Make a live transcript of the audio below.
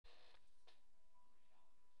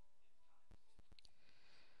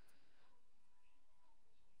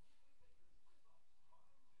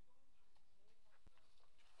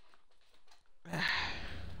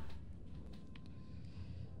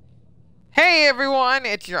Hey everyone,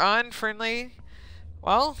 it's your unfriendly,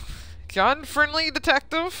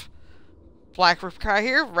 detective, Black Roof Kai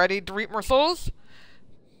here, ready to reap more souls,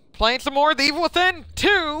 playing some more The Evil Within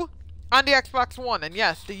 2 on the Xbox One. And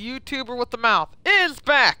yes, the YouTuber with the mouth is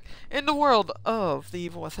back in the world of The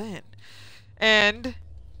Evil Within. And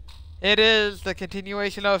it is the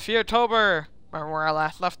continuation of Feartober. Remember where I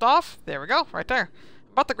last left off? There we go, right there.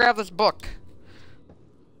 I'm about to grab this book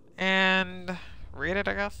and read it,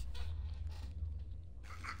 I guess.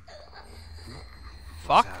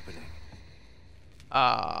 Fuck. What's happening?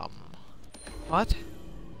 What?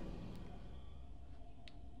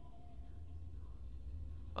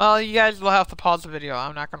 Well, you guys will have to pause the video.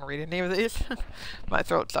 I'm not gonna read any of these. My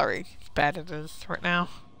throat's sorry. As bad as it is right now.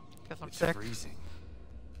 Guess I'm sick. Freezing.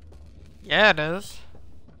 Yeah, it is.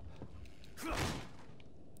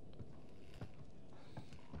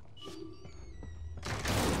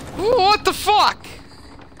 Ooh, what the fuck?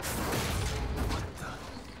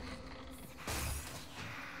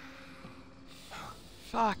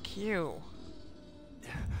 Fuck you.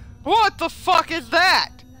 What the fuck is that?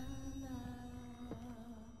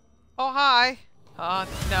 Oh, hi.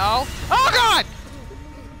 No. Oh, God!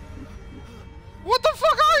 What the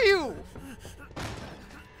fuck are you?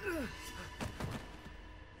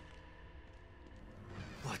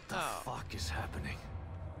 What the fuck is happening?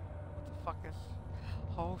 What the fuck is...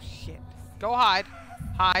 Oh, shit. Go hide.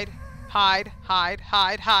 Hide. Hide. Hide.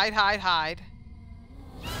 Hide. Hide. Hide. Hide.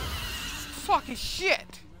 Fucking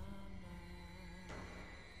shit.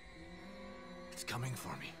 It's coming for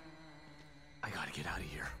me. I gotta get out of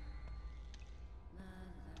here.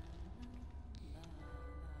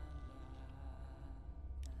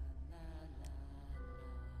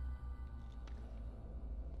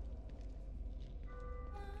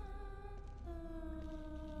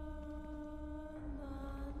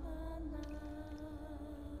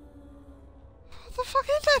 What the fuck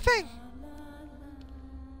is that thing?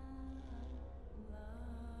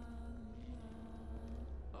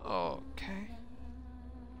 Okay.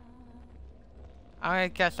 I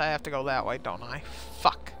guess I have to go that way, don't I?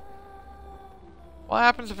 Fuck. What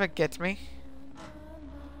happens if it gets me?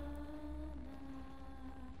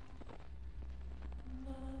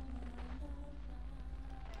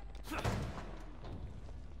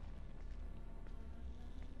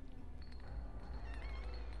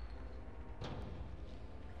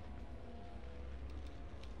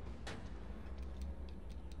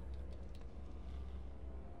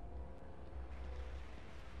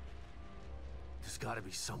 There's gotta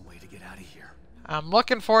be some way to get out of here. I'm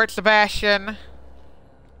looking for it, Sebastian.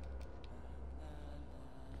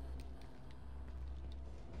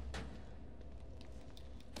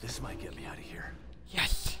 This might get me out of here.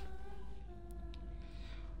 Yes.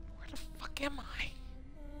 Where the fuck am I?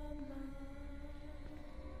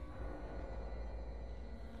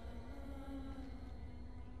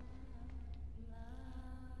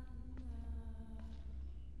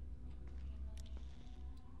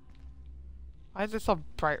 Why is it so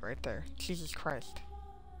bright right there? Jesus Christ.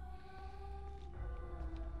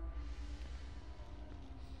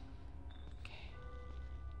 Okay.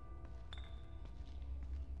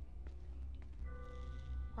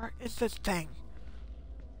 Where is this thing?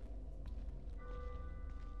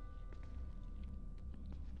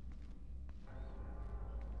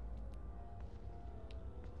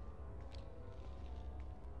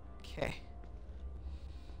 Okay.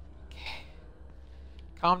 Okay.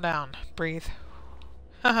 Calm down. Breathe.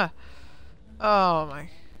 Haha. Oh my.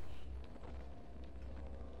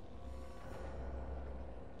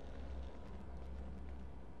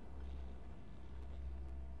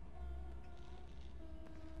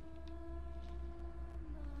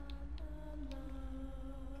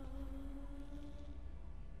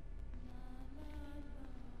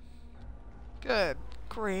 Good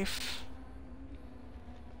grief.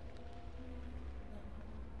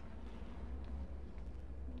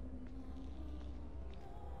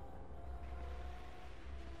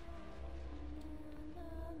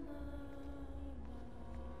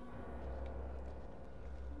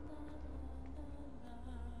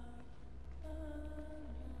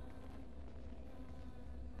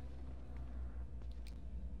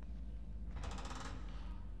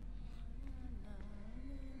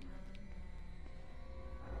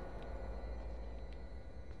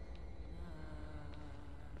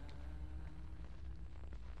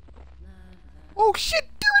 Oh shit,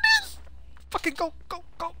 there it is! Fucking go, go,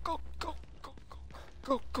 go, go, go, go,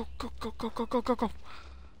 go, go, go, go, go, go, go, go, go.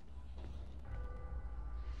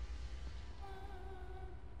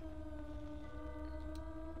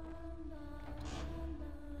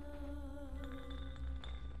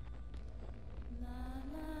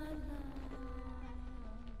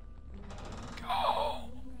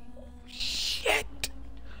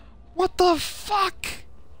 the fuck?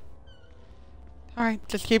 Alright,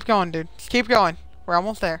 just keep going, dude. Just keep going. We're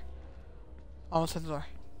almost there. Almost at the door.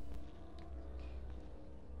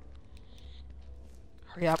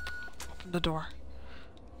 Hurry up. Open the door.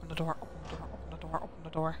 Open the door. Open the door. Open the door. Open the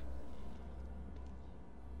door.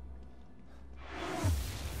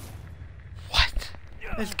 What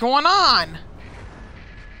is going on?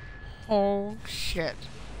 Oh shit.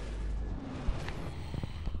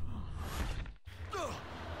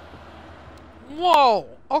 Whoa.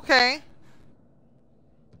 Okay.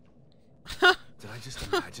 Did I just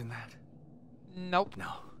imagine that? Nope.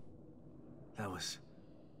 No. That was...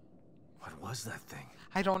 What was that thing?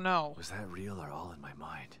 I don't know. Was that real or all in my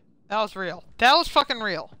mind? That was real. That was fucking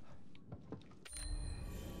real.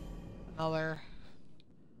 Another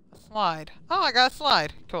slide. Oh, I got a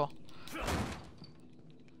slide. Cool.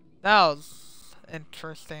 That was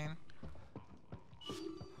interesting.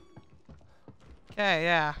 Okay,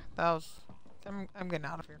 yeah. That was... I'm getting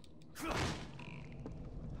out of here.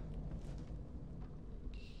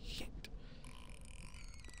 Shit.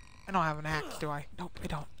 I don't have an axe, do I? Nope, I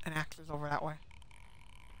don't. An axe is over that way.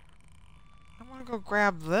 I'm gonna go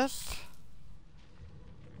grab this.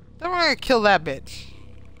 Then we're gonna kill that bitch.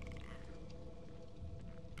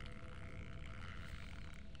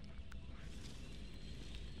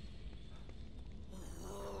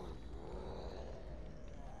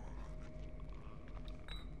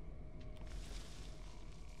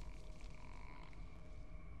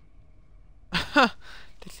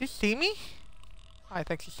 Did she see me? I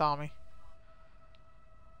think she saw me.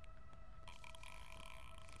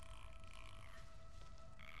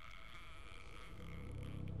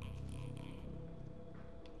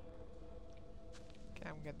 Okay,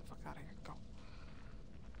 I'm getting the fuck out of here. Go.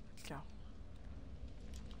 Let's go.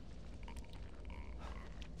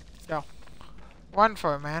 Let's go. Run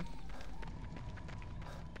for it, man.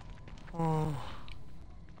 Oh.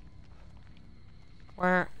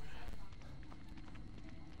 Where?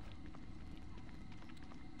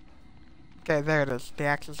 Okay, there it is. The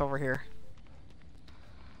axe is over here.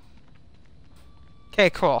 Okay,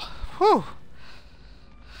 cool. Whew.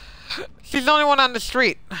 She's the only one on the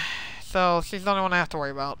street. So, she's the only one I have to worry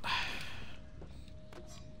about.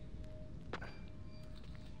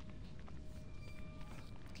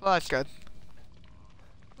 So that's good.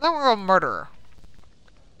 Then we're gonna murder her.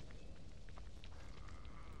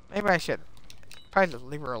 Maybe I should probably just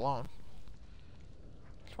leave her alone.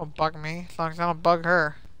 She won't bug me as long as I don't bug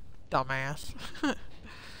her. Dumbass.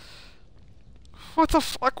 What the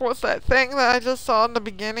fuck was that thing that I just saw in the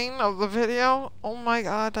beginning of the video? Oh my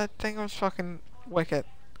god, that thing was fucking wicked.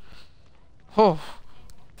 Oh,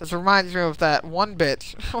 this reminds me of that one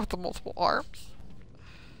bitch with the multiple arms.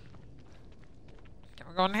 Can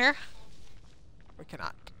we go in here? We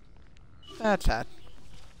cannot. That's sad.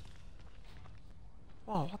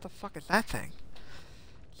 Whoa, what the fuck is that thing?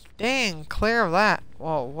 Dang, clear of that.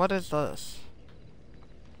 Whoa, what is this?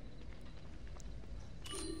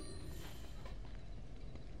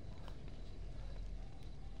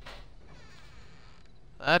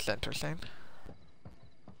 That's interesting.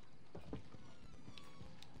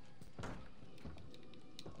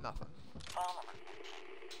 Nothing.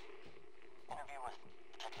 Interview with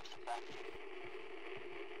Detective Sebastian.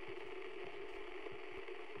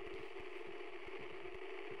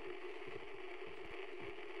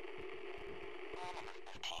 File number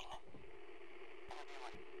 15. Interview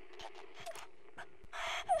with Detective...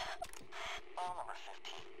 File number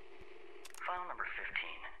 15. File number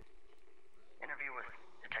 15. Interview with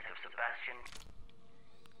Detective Sebastian.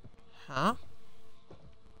 Huh?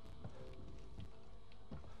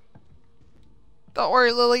 Don't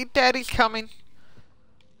worry, Lily. Daddy's coming.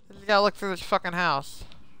 You gotta look through this fucking house.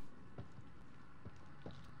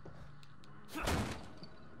 Okay,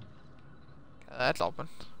 that's open.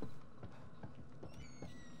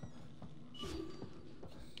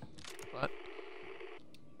 What?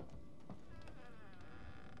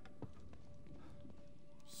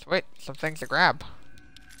 Sweet, some things to grab.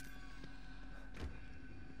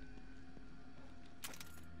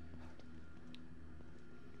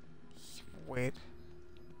 Sweet.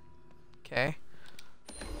 Okay.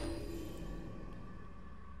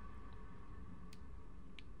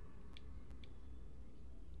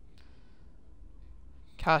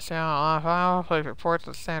 Castellanos, please report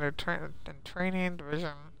to the standard training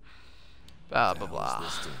division. Blah blah blah. What the hell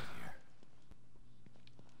is this doing here?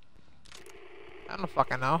 I don't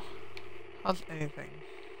fucking know. How's anything?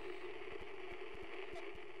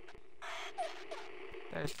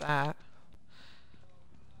 There's that.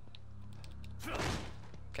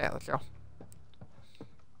 Okay, let's go.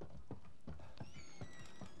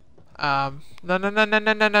 No, no, no, no, no,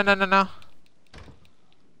 no, no, no, no, no.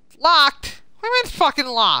 It's locked! What do you mean it's fucking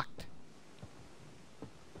locked?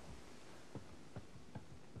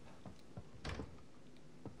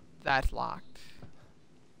 That's locked.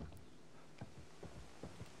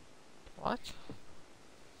 What?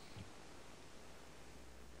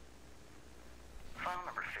 File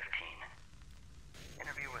number 15.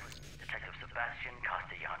 Interview with Detective Sebastian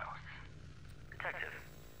Castellanos. Detective,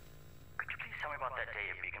 could you please tell me about that day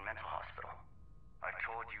at Beacon Mental Hospital? I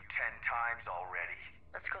told you 10 times already.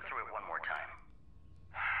 Let's go through it one more time.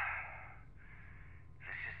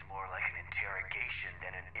 This is more like an interrogation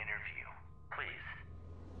than an interview. Please.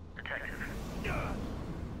 Detective.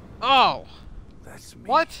 Oh! That's me.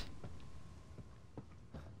 What?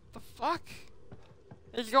 The fuck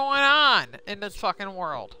is going on in this fucking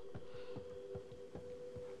world?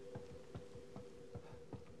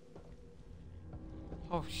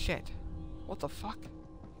 Oh shit. What the fuck?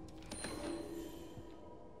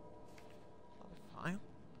 File?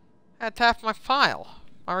 I had to tap my file.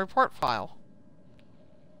 My report file.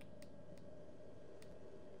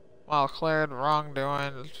 While cleared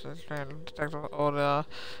wrongdoing, Detective Oda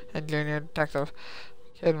and Junior Detective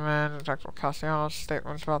Kidman, Detective Castellanos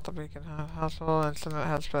statements about the Beacon Hospital incident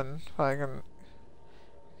has been fucking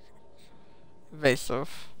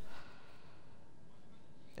evasive.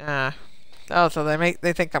 Yeah. Oh, so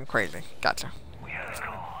they think I'm crazy. Gotcha. We had a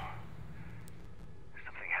call. There's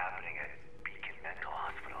something happening at Beacon Mental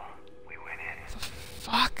Hospital. We went in.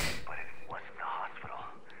 Fuck. But it wasn't the hospital.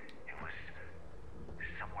 It was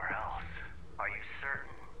somewhere else. Are you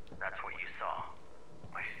certain that's what you saw?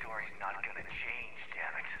 My story's not gonna change,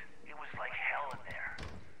 damn it. It was like hell in there.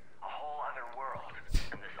 A whole other world.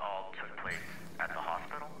 And this all took place at the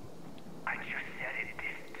hospital? I just said it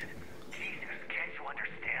didn't. Jesus, can't you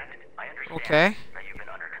understand? I understand Okay. that you've been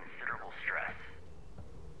under considerable stress.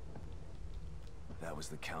 That was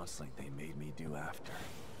the counseling they made me do after.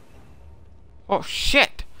 Oh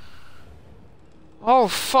shit. Oh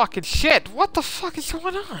fucking shit. What the fuck is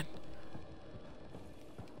going on?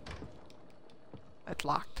 It's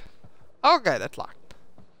locked. Oh good, it's locked.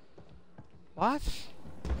 What?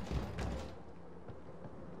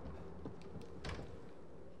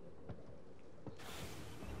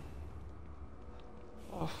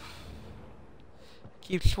 Oh.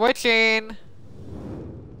 Keep switching.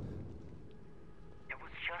 It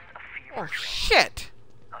was just a fever Oh dream. shit.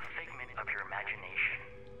 A figment of your imagination.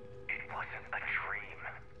 It wasn't a dream.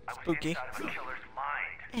 I was Spooky. inside of a killer's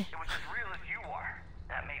mind. It was as real as you are.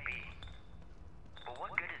 That may be. But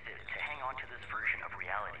what good is it to hang on to this version of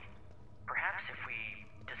reality? Perhaps if we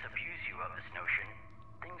disabuse you of this notion,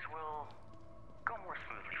 things will go more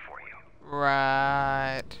smoothly for you.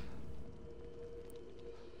 Right.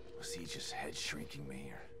 Was he just head shrinking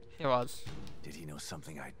me, or He was. did he know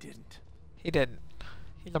something I didn't? He didn't.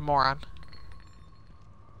 He's a moron.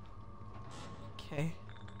 Okay.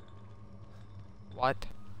 What?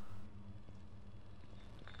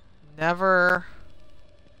 Never.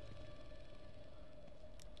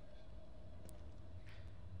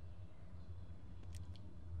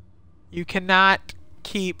 You cannot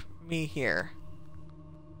keep me here.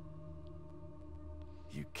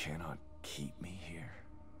 You cannot keep me here.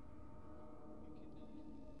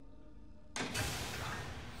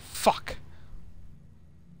 Fuck.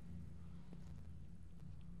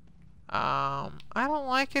 I don't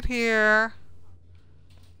like it here.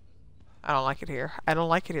 I don't like it here. I don't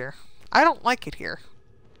like it here. I don't like it here.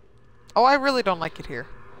 Oh, I really don't like it here.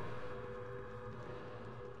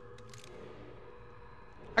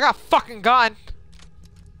 I got a fucking gun.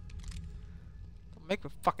 Don't make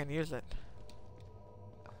me fucking use it.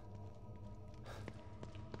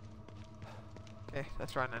 Okay,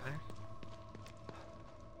 let's run in there.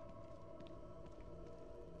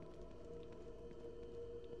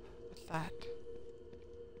 What's that?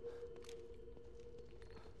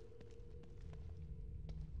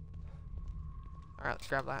 Alright, let's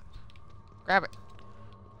grab that. Grab it.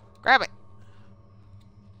 Grab it!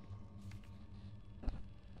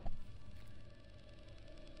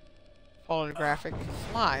 Photographic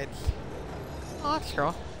slides. Oh, that's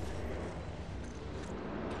cool.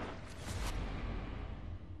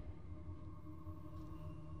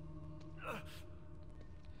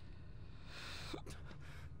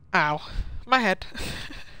 Ow. My head.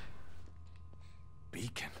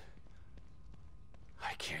 Beacon.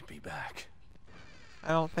 I can't be back. I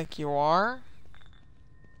don't think you are.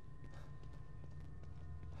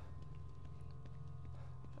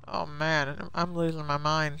 Oh man, I'm losing my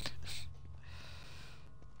mind.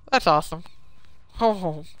 That's awesome.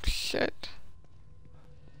 Oh shit.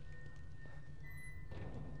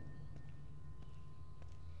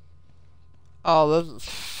 Oh, this is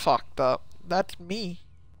fucked up. That's me.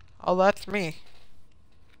 Oh, that's me.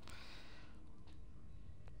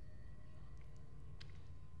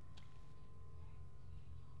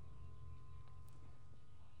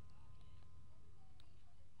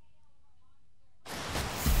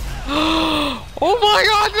 Oh my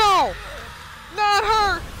god, no! Not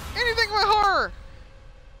her! Anything but her!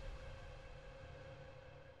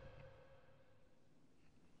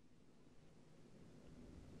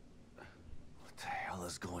 What the hell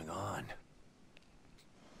is going on?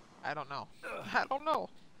 I don't know. I don't know.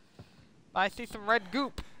 I see some red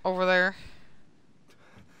goop over there.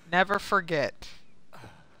 Never forget.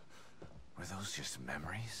 Were those just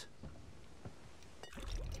memories?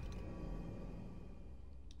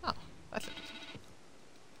 Oh, that's it.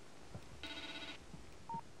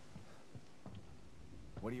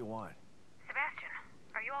 What do you want? Sebastian,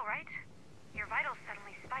 are you alright? Your vitals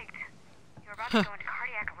suddenly spiked. You're about to go into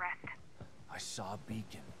cardiac arrest. I saw a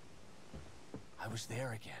beacon. I was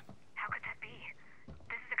there again. How could that be?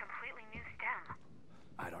 This is a completely new stem.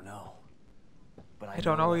 I don't know. But I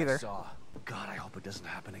don't know what either. I saw. God, I hope it doesn't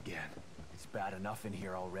happen again. It's bad enough in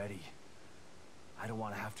here already. I don't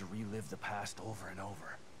want to have to relive the past over and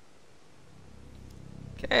over.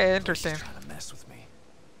 Okay, interesting. He's trying to mess with me.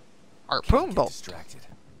 Harpoon Get bolt. distracted.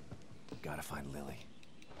 Gotta find Lily.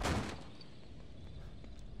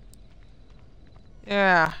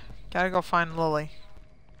 Yeah, gotta go find Lily.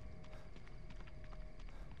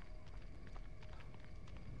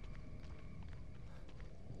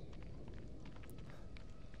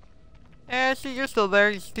 Yeah, see, you're still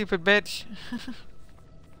there, you stupid bitch.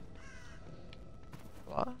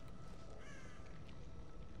 What?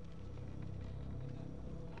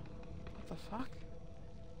 What the fuck?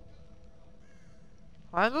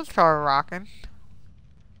 Why is this car rocking?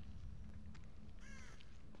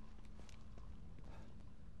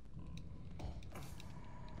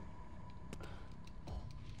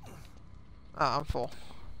 Oh, I'm full.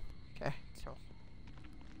 Okay, so.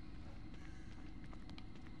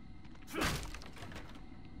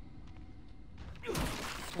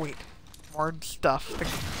 Sweet. More stuff to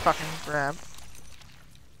fucking grab.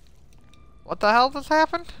 What the hell just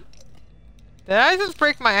happened? Did I just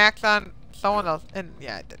break my axe on someone else? And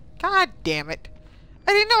yeah, I did. God damn it.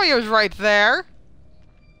 I didn't know he was right there.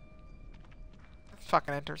 That's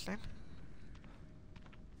fucking interesting.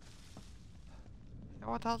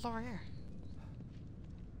 Now what the hell's over here?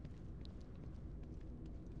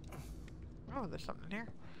 Oh, there's something here.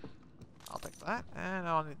 I'll take that, and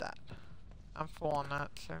I'll need that. I'm full on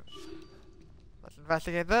that, so let's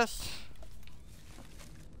investigate this.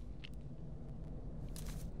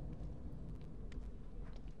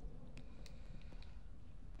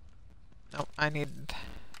 Nope, I need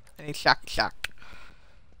shock.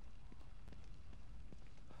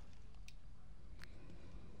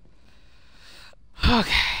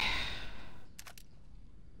 Okay.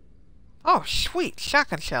 Oh, sweet,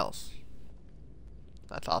 shotgun shells.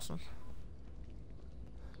 That's awesome.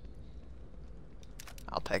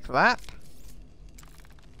 I'll take that.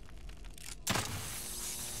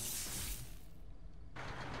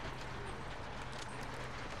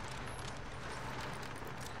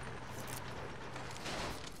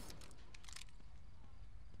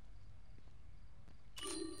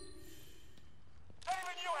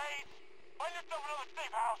 Anything you hate, find yourself another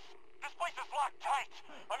safe house. This place is locked tight.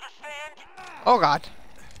 Understand? Oh god.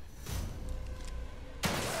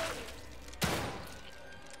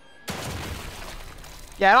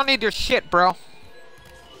 Yeah, I don't need your shit, bro.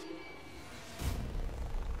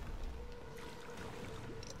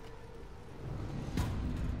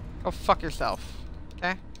 Go fuck yourself. Okay?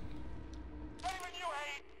 Anything you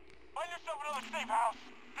hate, find yourself another safe house.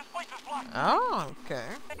 This place is locked. Oh, okay.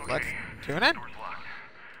 Let's tune in. Doors locked.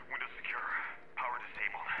 Windows secure. Power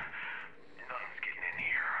disabled. Nothing's getting in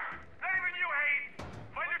here. Anything you hate,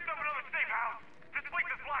 find yourself another safe house. This place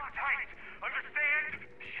is locked tight. Understand?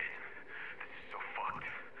 Shit. This is so fucked.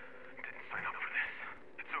 Didn't sign up for this.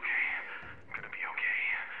 It's okay. I'm gonna be okay.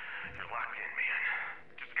 You're locked in, man.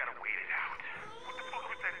 Just gotta wait it out. What the fuck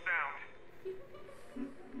was that sound?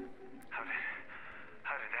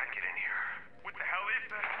 How did that get in here? What the hell is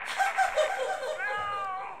that?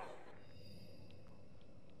 No!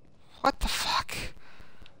 What the fuck?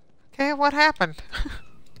 Okay, what happened?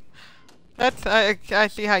 That's I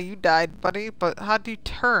see how you died, buddy, but how'd you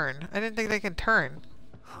turn? I didn't think they can turn.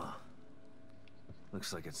 Huh.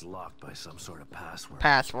 Looks like it's locked by some sort of password.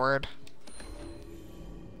 Password.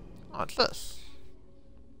 What's this?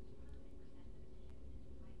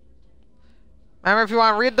 Remember, if you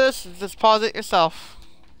want to read this, just pause it yourself.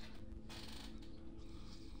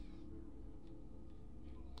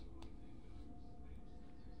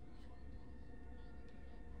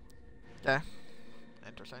 Okay.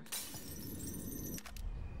 Interesting.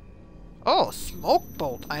 Oh, smoke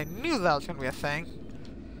bolt. I knew that was gonna be a thing.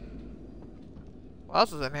 What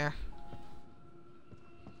else is in here?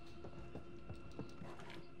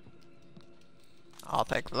 I'll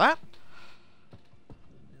take that.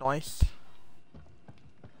 Nice.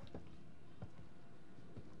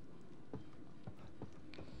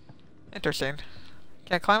 Interesting.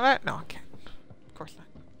 Can't climb that? No, I can't. Of course not.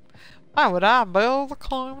 Why would I build a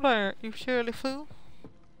climb there, you silly fool?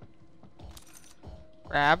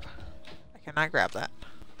 Grab. I cannot grab that.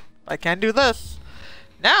 I can do this.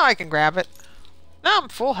 Now I can grab it. Now I'm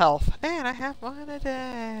full health. And I have one a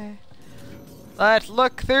day. Let's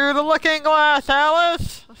look through the looking glass,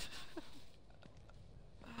 Alice!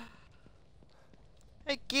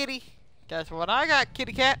 Hey, kitty. Guess what I got,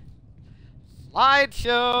 kitty cat?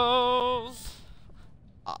 Slideshows!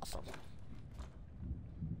 Awesome.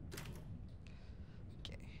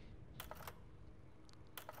 Okay.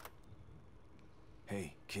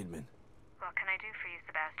 Hey, Kidman. What can I do for you,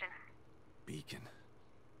 Sebastian? Beacon.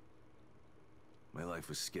 My life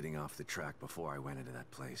was skidding off the track before I went into that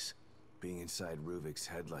place. Being inside Ruvik's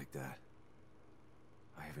head like that.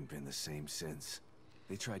 I haven't been the same since.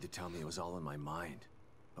 They tried to tell me it was all in my mind.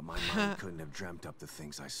 But my mind couldn't have dreamt up the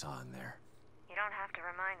things I saw in there. You don't have to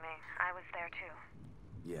remind me. I was there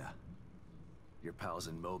too. Yeah. Your pals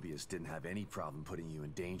in Mobius didn't have any problem putting you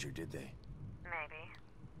in danger, did they? Maybe.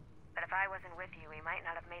 But if I wasn't with you, we might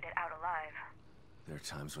not have made it out alive. There are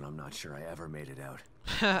times when I'm not sure I ever made it out.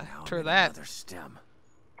 Now True I'm in that. another stem.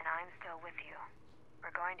 And I'm still with you.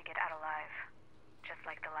 We're going to get out alive. Just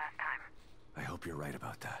like the last time. I hope you're right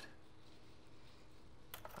about that.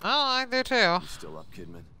 Oh, I do too. You still up,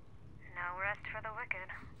 Kidman? No rest for the wicked.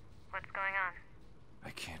 What's going on? I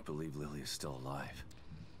can't believe Lily is still alive.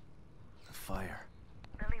 The fire.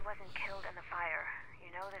 Lily wasn't killed in the fire.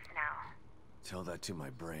 You know this now. Tell that to my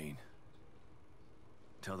brain.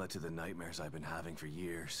 Tell that to the nightmares I've been having for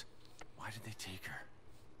years. Why did they take her?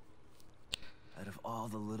 Out of all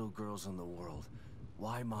the little girls in the world,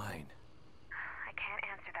 why mine? I can't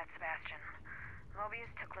answer that, Sebastian. Mobius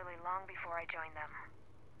took Lily long before I joined them.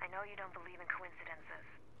 I know you don't believe in coincidences.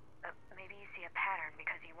 But maybe you see a pattern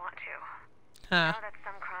because you want to. Huh. You know that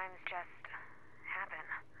some crimes just happen.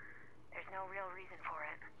 There's no real reason for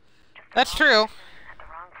it. Just the That's wrong true. person at the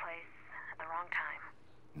wrong place at the wrong time.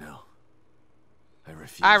 No.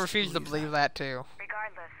 I refuse to believe that too.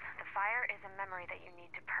 Regardless, the fire is a memory that you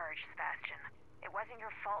need to purge, Sebastian. It wasn't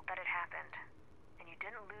your fault that it happened. And you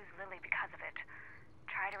didn't lose Lily because of it.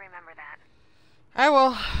 Try to remember that. I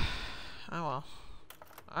will. I will.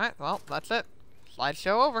 Alright, well, that's it.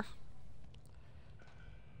 Slideshow over.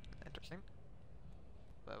 Interesting.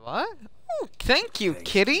 But what? Oh, thank you,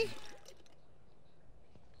 Thanks. kitty.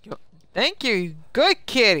 Thank you, good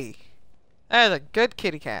kitty. That is a good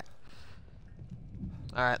kitty cat.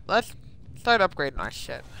 Alright, let's start upgrading our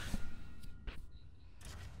shit.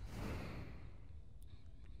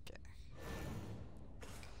 Okay.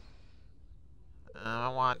 I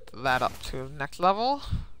want that up to the next level.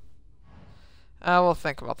 We'll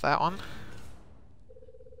think about that one.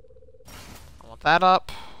 I want that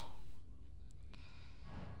up.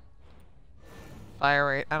 Fire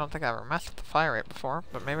rate. I don't think I've ever messed with the fire rate before,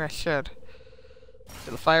 but maybe I should.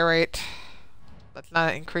 Do the fire rate. Let's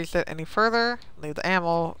not increase it any further. Leave the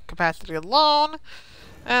ammo capacity alone.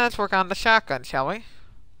 And let's work on the shotgun, shall we?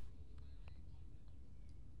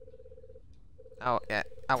 Oh, yeah.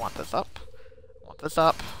 I want this up. I want this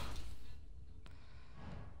up.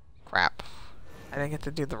 Crap. I didn't get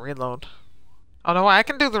to do the reload. Oh, no, I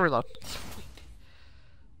can do the reload. Sweet.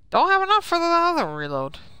 Don't have enough for the other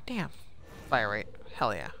reload. Damn. Fire rate.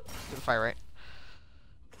 Hell yeah. Do the fire rate.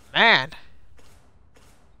 Man.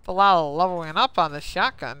 A lot of leveling up on this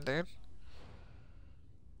shotgun, dude.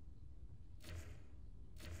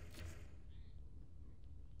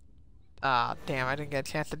 Ah, damn, I didn't get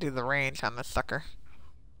a chance to do the range on this sucker.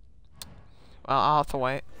 Well, I'll have to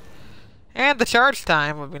wait. And the charge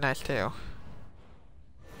time would be nice, too.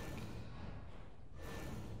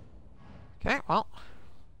 Okay, well.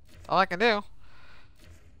 That's all I can do.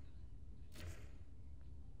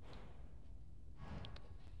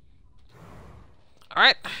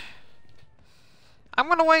 Alright. I'm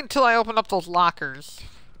gonna wait until I open up those lockers.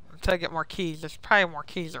 Until I get more keys. There's probably more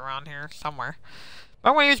keys around here somewhere.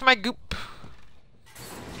 But I'm gonna use my goop.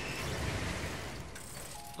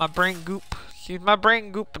 My brain goop. Use my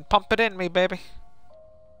brain goop and pump it in me, baby.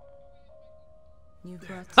 You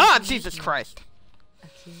brought Ah, something Jesus with you. Christ. A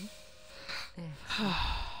key? There.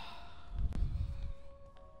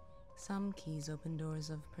 Some keys open doors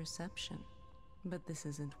of perception, but this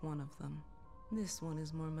isn't one of them. This one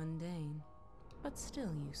is more mundane, but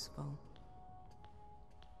still useful.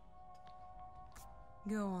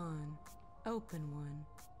 Go on. Open one.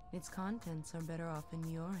 Its contents are better off in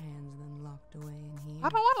your hands than locked away in here. I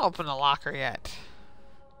don't want to open the locker yet.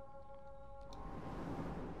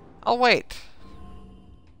 Oh, wait.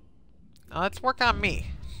 Now let's work on me.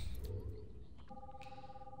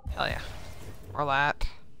 Hell yeah. More that.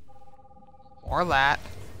 More that.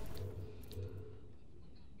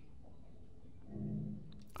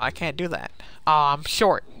 I can't do that. Oh, I'm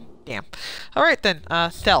short. Damn. Alright then,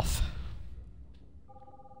 stealth.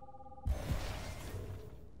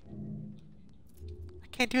 I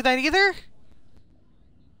can't do that either?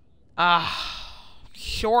 Ah,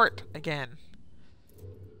 short again.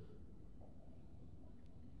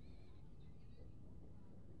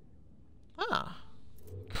 Ah,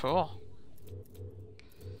 cool.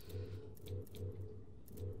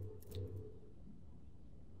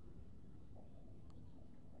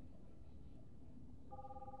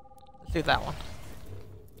 Let's do that one.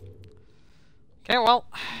 Okay, well,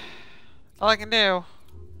 that's all I can do.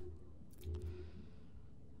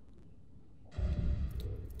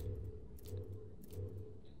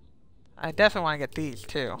 I definitely want to get these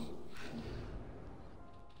too.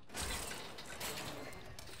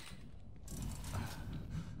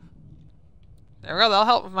 There we go, that'll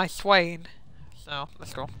help with my swaying. So,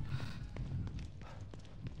 let's go.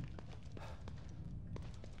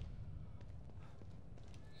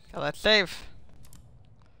 Okay, let's save.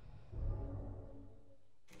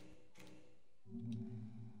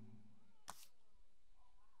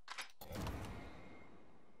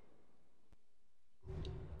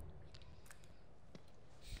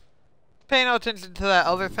 Pay no attention to that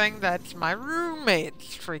other thing. That's my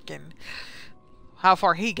roommate's freaking how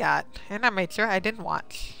far he got. And I made sure I didn't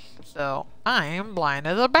watch. So, I am blind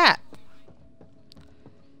as a bat.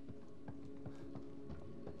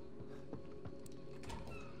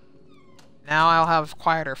 Now I'll have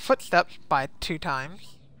quieter footsteps by 2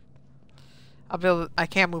 times. I'll be able to, I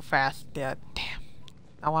can't move fast. Yeah, damn.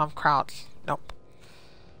 Not when I'm crouched. Nope.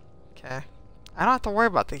 Okay. I don't have to worry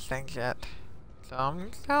about these things yet. So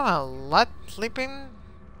I'm just gonna let sleeping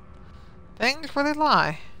things where they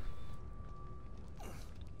lie.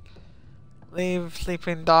 Leave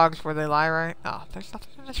sleeping dogs where they lie, right? Oh, there's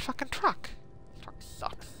nothing in this fucking truck. This truck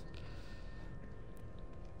sucks.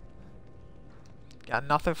 Got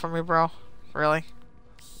nothing for me, bro? Really?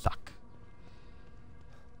 Suck.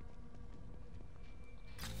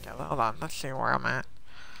 Okay, hold on. Let's see where I'm at.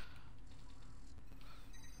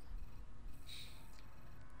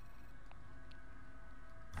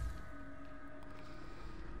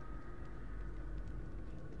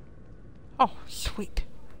 Oh, sweet.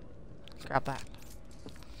 Let's grab that.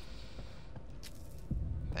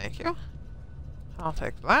 Thank you. I'll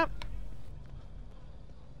take that.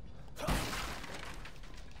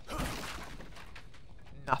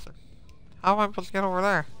 Nothing. How am I supposed to get over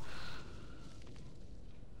there?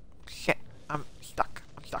 Shit. I'm stuck.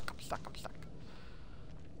 I'm stuck. I'm stuck. I'm stuck.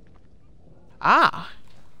 Ah!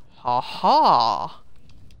 Ha ha!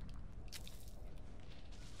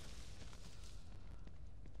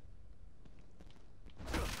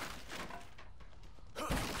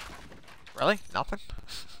 Really? Nothing?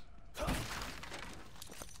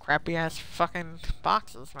 Crappy ass fucking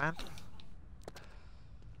boxes, man.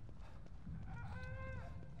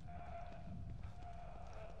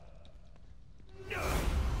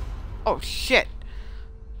 Oh shit!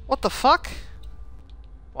 What the fuck?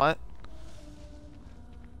 What?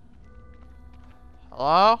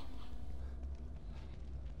 Hello?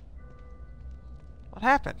 What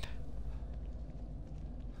happened?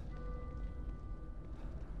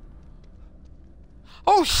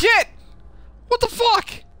 Oh shit! What the fuck?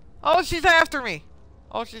 Oh, she's after me.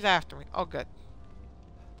 Oh, she's after me. Oh, good.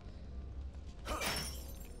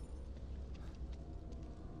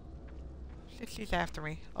 Shit, she's after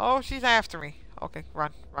me. Oh, she's after me. Okay,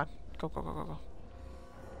 run, run. Go, go, go, go, go.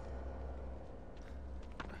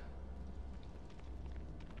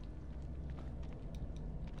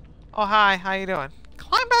 Oh, hi. How you doing?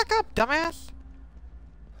 Climb back up, dumbass.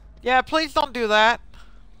 Yeah, please don't do that.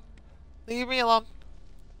 Leave me alone.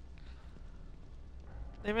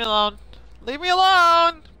 Leave me alone. Leave me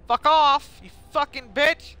alone! Fuck off, you fucking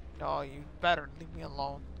bitch! No, you better leave me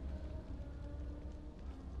alone.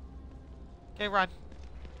 Okay, run.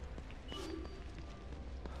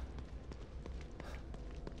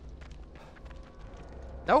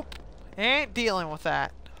 Nope. Ain't dealing with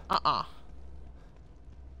that. Uh-uh.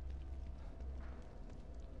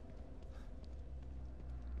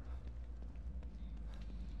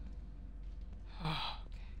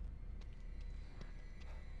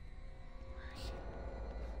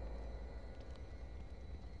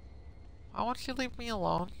 Why won't you leave me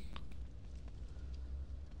alone?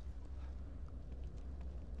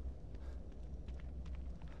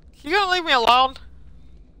 You gonna leave me alone?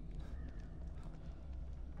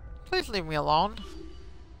 Please leave me alone.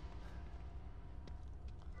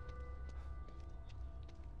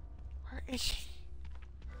 Where is she?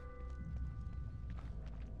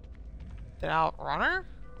 Did I outrun her?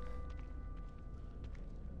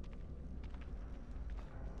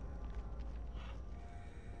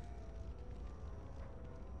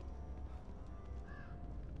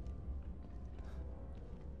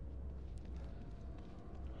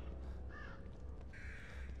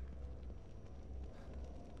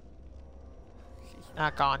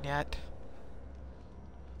 Not gone yet.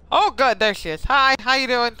 Oh, good. There she is. Hi. How you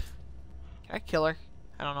doing? Can I kill her?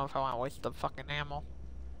 I don't know if I want to waste the fucking ammo.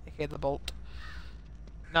 AKA the bolt.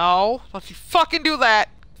 No. Don't you fucking do that.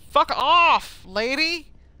 Fuck off, lady.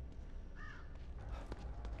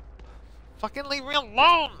 Fucking leave me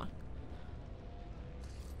alone.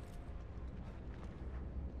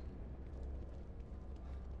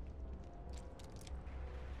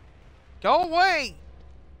 Go away.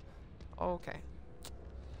 Okay.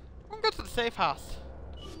 I'm gonna go to the safe house.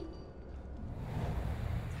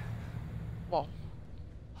 Whoa.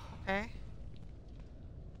 Okay.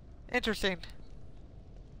 Interesting.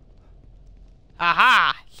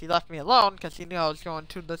 Aha! She left me alone because she knew I was going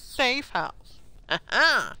to the safe house.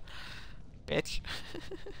 Haha! Bitch.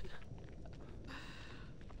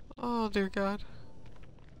 Oh dear God.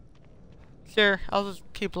 Sure, I'll just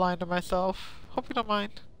keep lying to myself. Hope you don't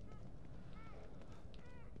mind.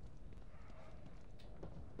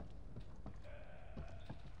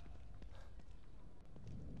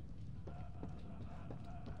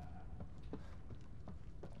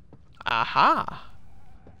 Aha!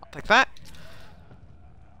 I'll take that.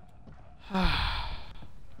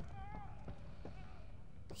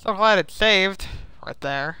 So glad it's saved right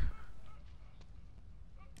there.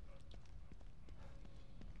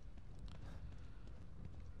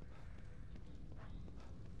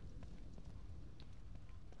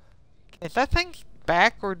 Is that thing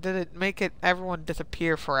back or did it make it everyone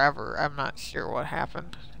disappear forever? I'm not sure what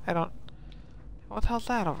happened. I don't. What the hell's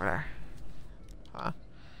that over there? Huh?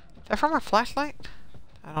 Is that from a flashlight?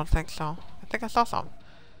 I don't think so. I think I saw something.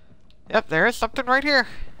 Yep, there is something right here.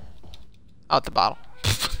 Oh, it's a bottle.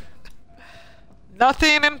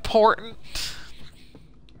 Nothing important.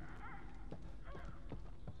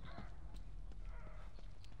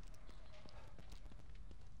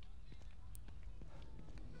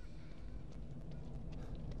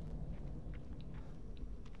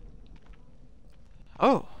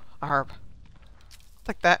 Oh, a herb. I'll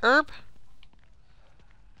take that herb.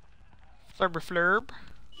 Flurber flurb.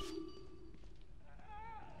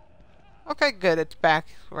 Okay, good. It's back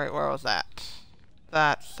right where I was at.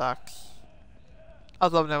 That sucks. I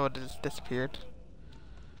was loving it when it just disappeared.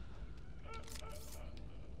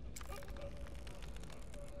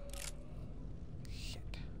 Shit.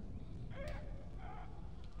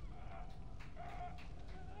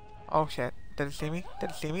 Oh shit. Did it see me? Did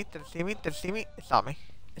it see me? Did it see me? Did it see me? It saw me.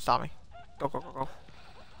 It saw me. Go, go, go, go.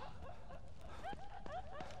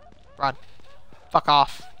 Run. Fuck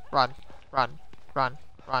off. Run. Run. Run.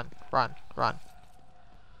 Run. Run. Run.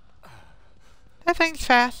 That thing's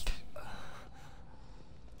fast.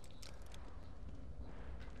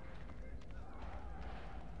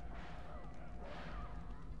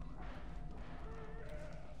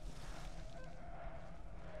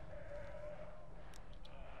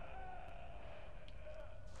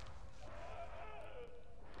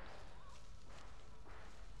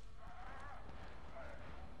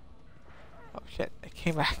 Oh shit, it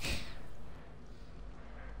came back.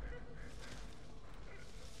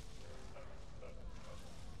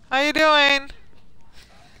 How you doing?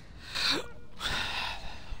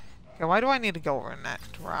 Okay, why do I need to go over in that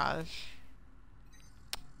garage?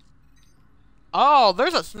 Oh,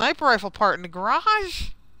 there's a sniper rifle part in the garage?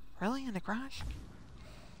 Really? In the garage?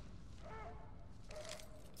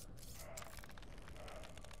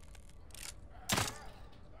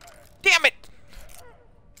 Damn it!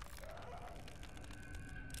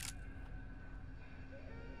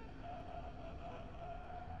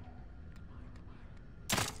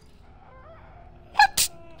 What?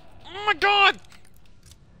 Oh my god!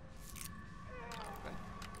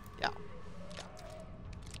 Yeah.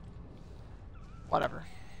 Whatever.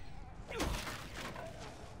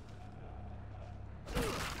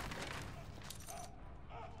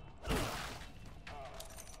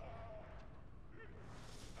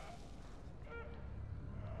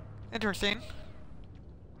 Interesting.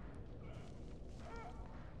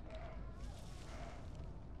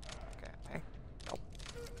 Okay. Nope.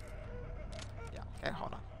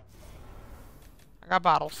 got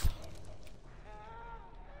bottles.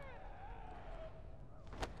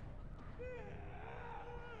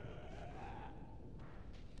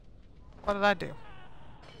 What did I do?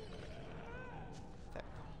 There.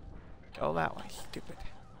 Go that way, stupid.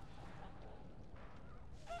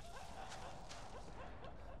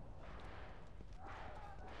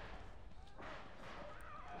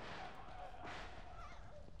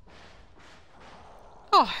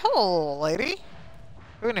 Oh, hello, lady.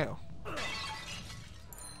 Who knew?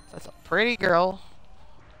 That's a pretty girl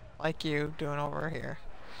like you doing over here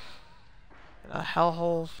in a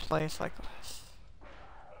hellhole place like this.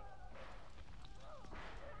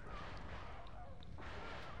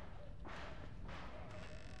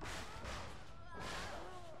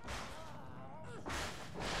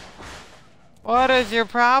 What is your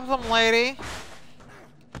problem, lady?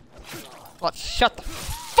 Let's shut the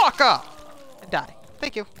fuck up and die.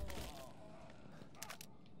 Thank you.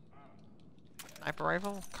 Sniper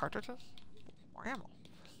rifle, cartridges, more ammo.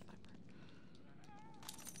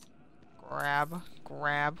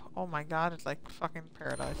 Grab. Oh my god, it's like fucking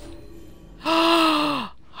paradise. I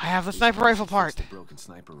have the sniper rifle part. The broken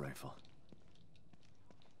sniper rifle.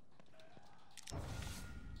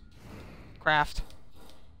 Craft.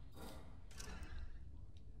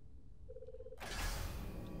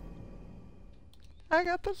 I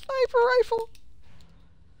got the sniper rifle.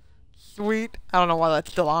 Sweet. I don't know why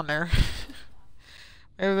that's still on there.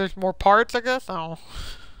 Maybe there's more parts, I guess? I don't know.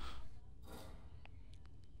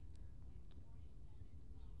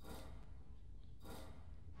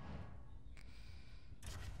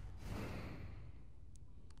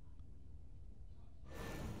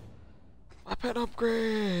 Weapon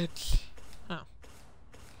upgrades. Oh.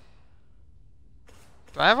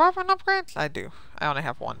 Do I have weapon upgrades? I do. I only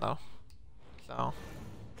have one though. So.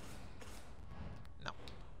 No.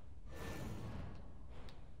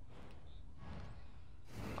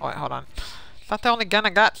 Oh wait, hold on. It's not the only gun I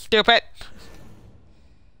got, stupid!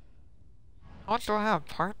 How much do I have?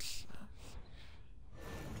 Parts?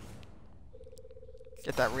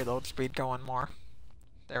 Get that reload speed going more.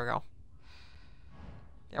 There we go.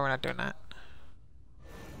 Yeah, we're not doing that.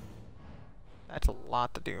 That's a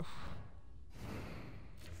lot to do.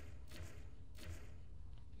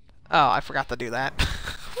 Oh, I forgot to do that.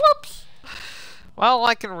 Whoops! Well,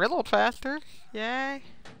 I can reload faster. Yay.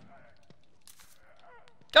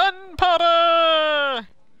 Gunpowder!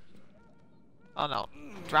 Oh no.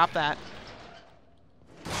 Drop that.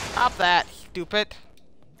 Drop that, stupid.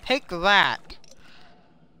 Take that.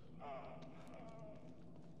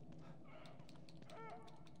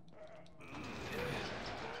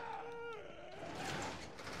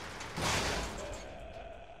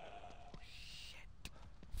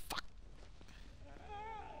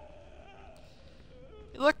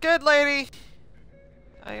 You look good, lady.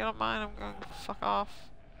 Oh, you don't mind? I'm going to fuck off.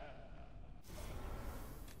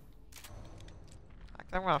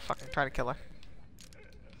 I'm gonna fucking try to kill her.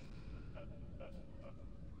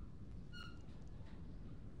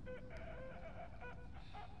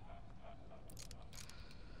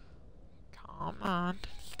 Come on.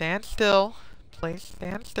 Stand still. Please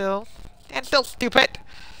stand still. Stand still, stupid!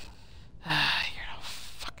 You're no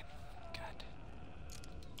fucking good.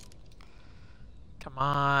 Come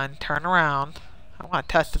on, turn around. I want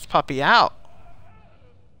to test this puppy out.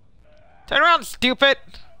 Turn around, stupid!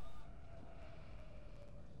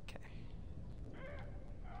 Okay.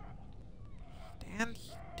 Stand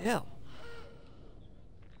still.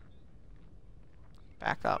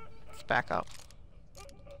 Back up. Let's back up.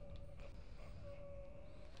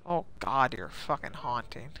 Oh god, you're fucking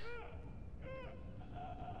haunting.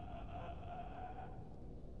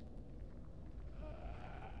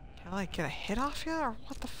 Can I like get a hit off you or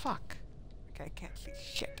what the fuck? Okay, I can't see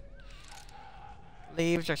shit.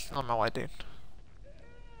 Leaves are still on my way, dude.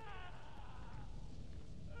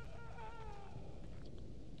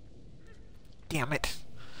 Damn it.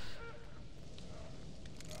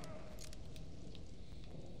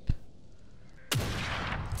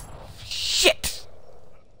 Shit!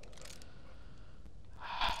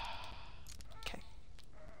 Okay.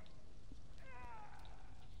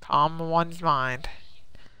 Calm one's mind.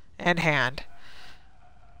 And hand.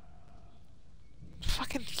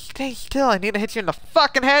 Fucking stay still. I need to hit you in the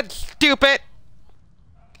fucking head, stupid!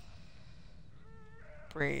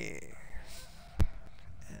 Breathe.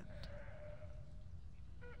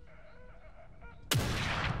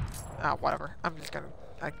 Ah, whatever. I'm just gonna...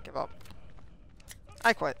 I give up.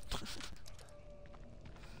 I quit.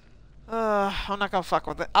 I'm not gonna fuck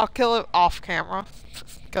with it. I'll kill it off camera.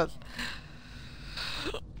 Because...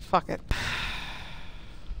 fuck it.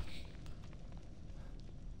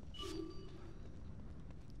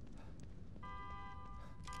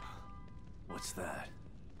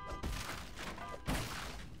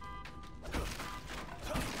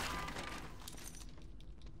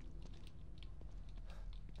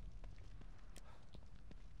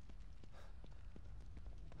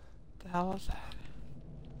 the hell was that?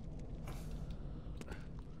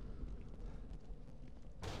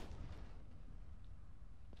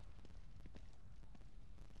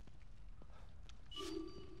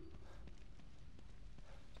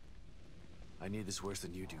 I need this worse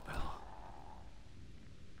than you do, pal.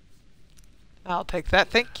 I'll take that,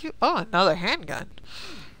 thank you. Oh, another handgun.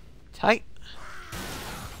 Tight.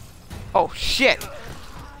 Oh, shit.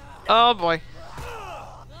 Oh, boy.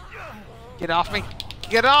 Get off me.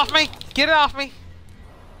 Get off me. Get off me.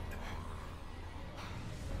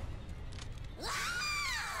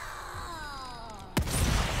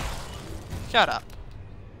 Shut up.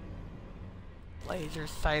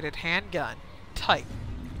 Laser-sighted handgun. Tight.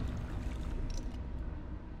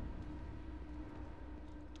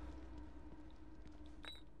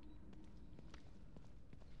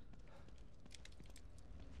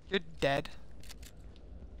 You're dead.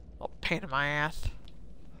 Oh, pain in my ass.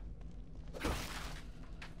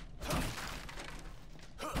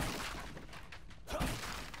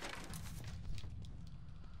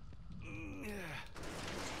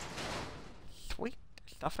 Sweet.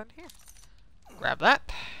 There's stuff in here. Grab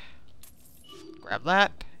that. Grab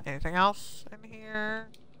that. Anything else in here?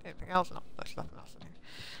 Anything else? No, there's nothing else in here.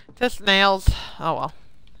 Just nails. Oh well.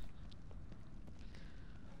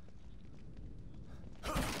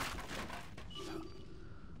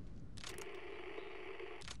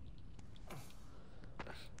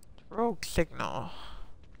 Rogue signal.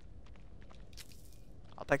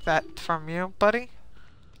 I'll take that from you, buddy. Is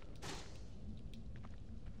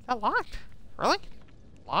that locked? Really?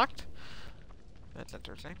 Locked? That's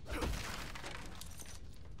interesting.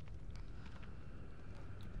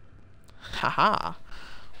 Haha.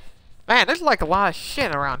 Man, there's like a lot of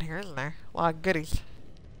shit around here, isn't there? A lot of goodies.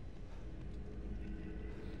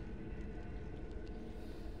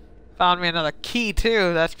 Found me another key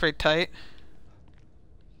too, that's pretty tight.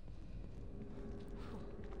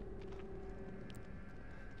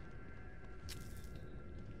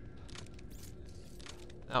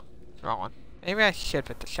 Nope, wrong one. Maybe I should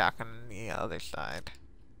put the shotgun on the other side.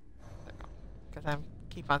 There we go. Because I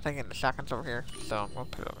keep on thinking the shotgun's over here, so I'm gonna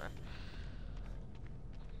put it over there.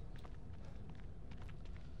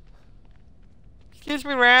 Excuse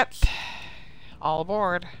me, rats. All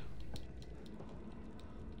aboard.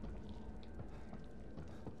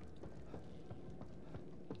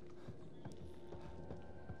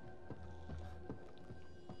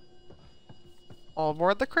 All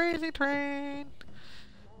aboard the crazy train.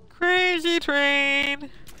 Crazy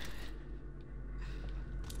train.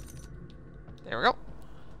 There we go.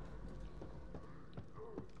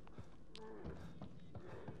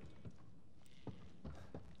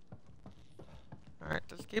 Alright,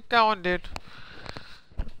 just keep going, dude.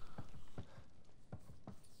 Then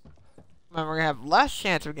we're gonna have less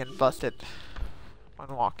chance of getting busted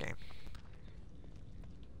when walking.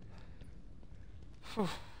 Whew.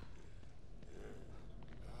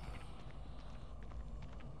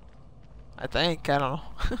 I think, I don't know.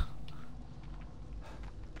 Okay,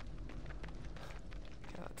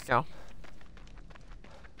 let's go.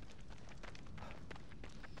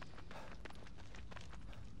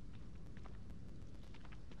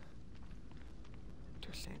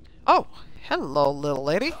 Interesting. Oh, hello, little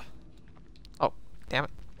lady. Oh, damn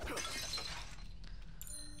it.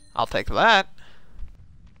 I'll take that.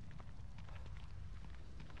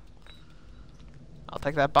 I'll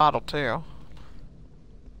take that bottle too.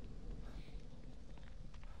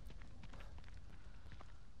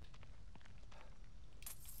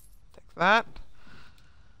 That.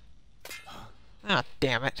 Ah,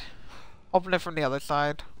 damn it. Open it from the other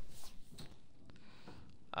side.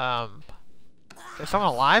 Is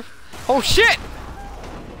someone alive? Oh shit!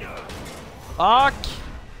 Fuck!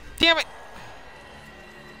 Damn it!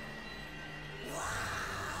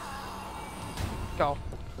 Go.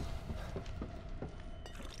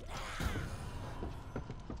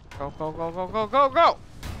 Go, go, go, go, go, go, go!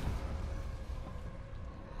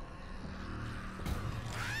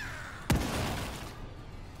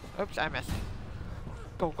 Oops, I missed.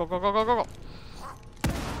 Go, go, go, go, go, go, go.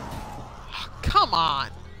 Oh, come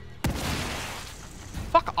on.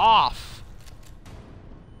 Fuck off.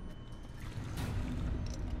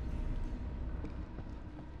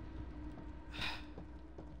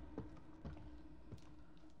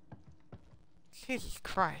 Jesus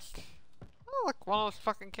Christ. Oh, look, one of those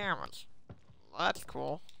fucking cameras. Well, that's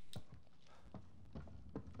cool.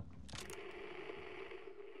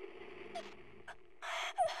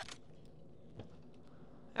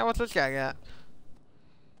 Hey, what's this guy got?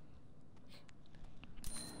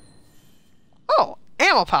 Oh,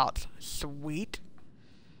 ammo pouch. Sweet.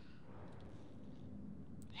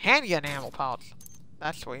 Handgun ammo pouch.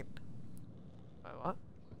 That's sweet.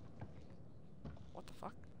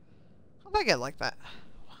 I get like that?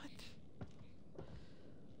 What?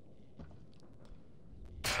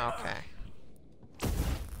 Okay.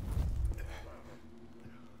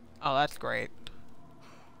 Oh, that's great.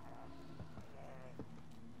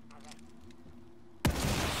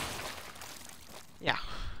 Yeah.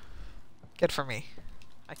 Good for me.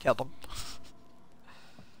 I killed him.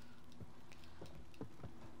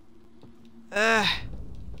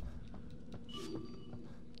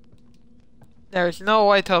 There's no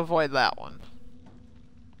way to avoid that one.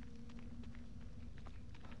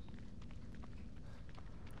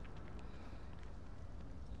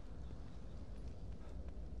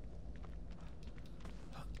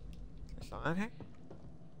 There's something here?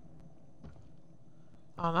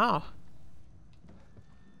 Oh no.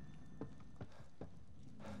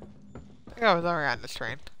 I think I was already on this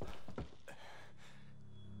train.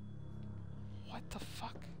 What the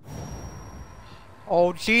fuck?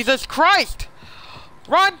 Oh, Jesus Christ!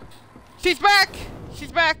 Run! She's back!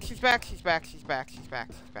 She's back! She's back! She's back! She's back! She's back!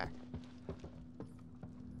 She's back!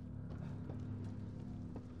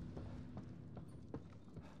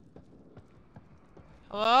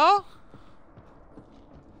 Hello?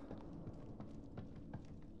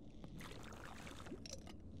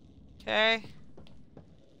 Okay.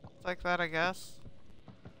 Like that, I guess.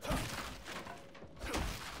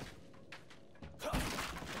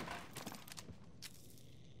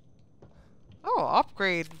 Oh,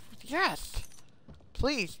 upgrade. Yes.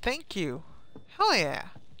 Please, thank you. Hell yeah.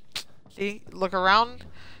 See, look around,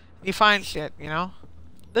 you find shit, you know?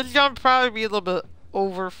 This is gonna probably be a little bit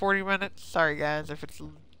over 40 minutes. Sorry guys if it's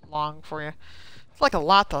long for you. It's like a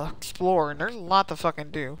lot to explore, and there's a lot to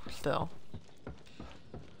fucking do, still.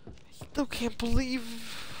 I still can't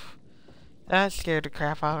believe... That scared the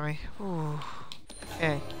crap out of me. Ooh.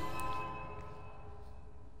 Okay.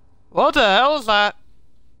 What the hell is that?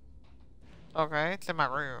 Okay, it's in my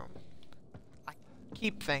room. I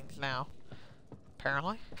keep things now.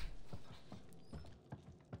 Apparently.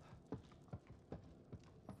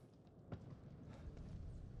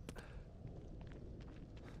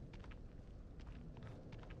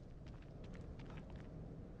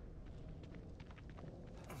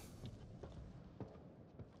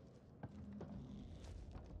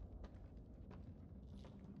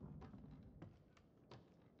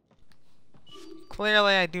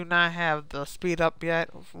 Clearly, I do not have the speed up yet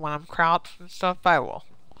when I'm crouched and stuff. I will.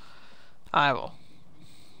 I will.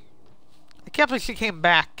 I can't believe she came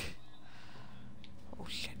back. Oh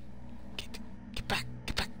shit. Get back,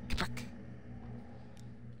 get back, get back.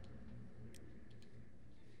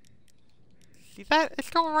 See that?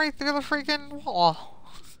 It's going right through the freaking wall.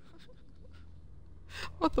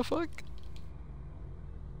 What the fuck?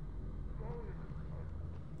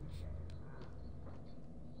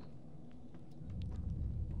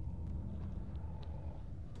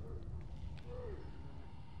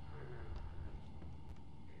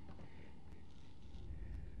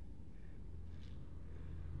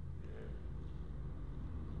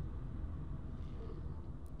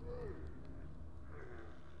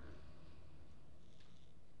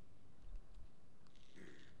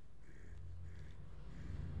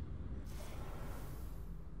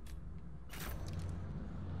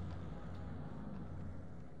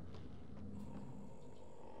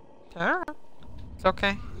 Alright. It's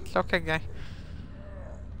okay. It's okay, guy.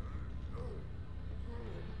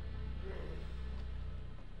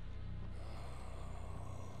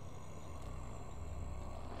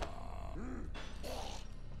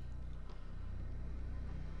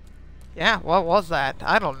 Yeah, what was that?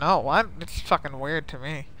 I don't know. It's fucking weird to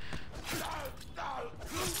me.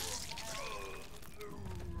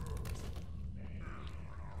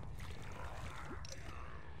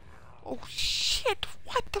 Oh shit,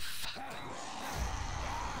 what the fuck?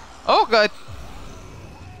 Oh good.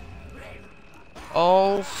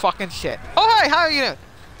 Oh fucking shit. Oh hey, how are you doing?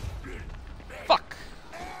 Fuck.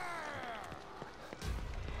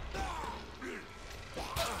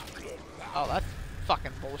 Oh, that's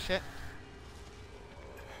fucking bullshit.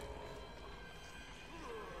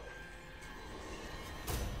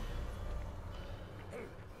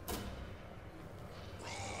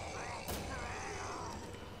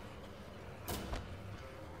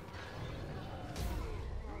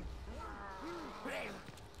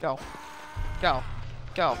 Go. Go.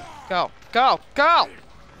 Go. Go. Go. Go!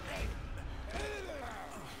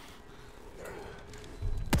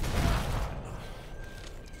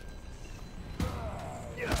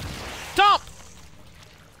 Dump!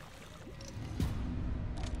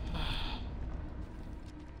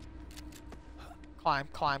 Climb,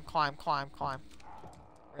 climb, climb, climb, climb.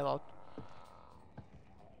 Reload.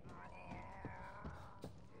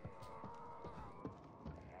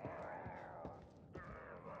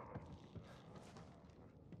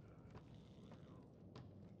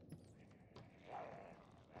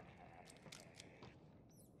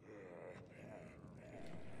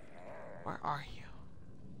 are you?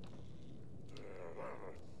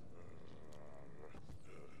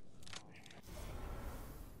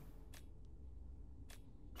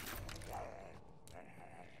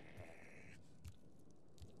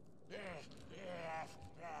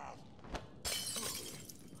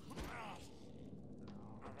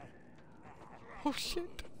 Oh shit.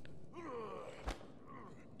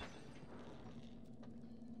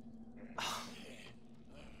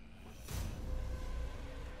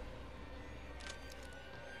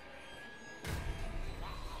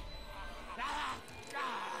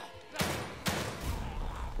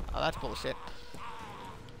 Oh, that's bullshit.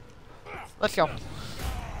 Let's go.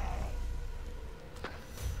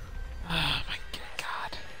 Oh my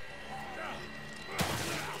god.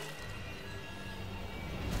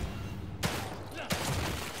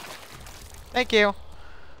 Thank you.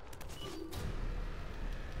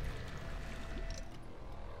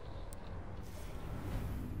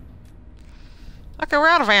 Okay, we're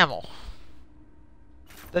out of ammo.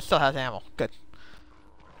 This still has ammo. Good.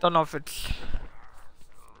 Don't know if it's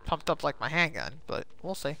pumped up like my handgun, but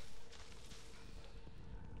we'll see.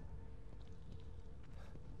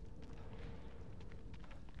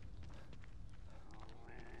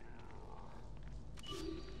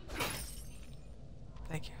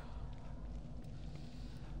 Thank you.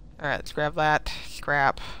 Alright, let's grab that.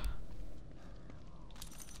 Scrap.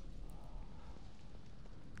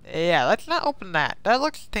 Yeah, let's not open that. That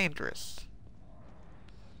looks dangerous.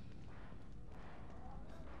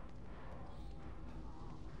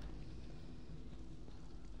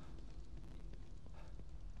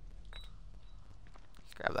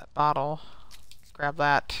 Let's grab that bottle. Let's grab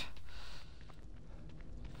that.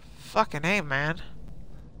 Fucking A, man.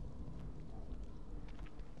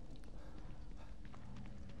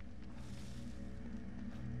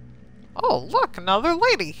 Oh, look, another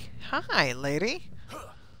lady. Hi, lady.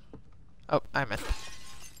 Oh, I missed.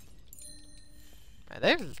 Man,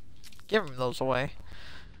 they're just giving those away.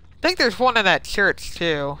 I think there's one in that church,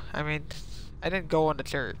 too. I mean, I didn't go in the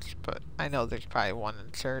church, but I know there's probably one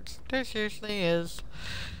in the church. There usually is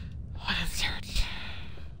one in the church.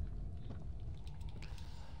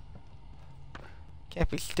 Can't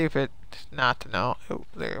be stupid not to know. Oh,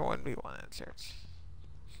 there wouldn't be one in the church.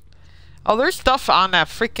 Oh, there's stuff on that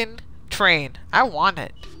freaking train. I want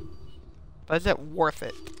it. But is it worth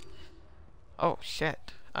it? Oh,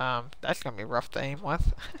 shit. That's gonna be rough to aim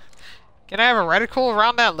with. Can I have a reticle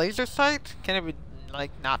around that laser sight? Can it be,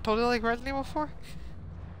 like, not totally like Resident Evil 4?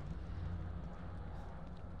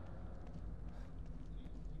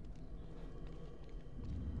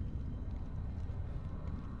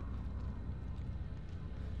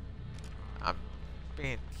 I'm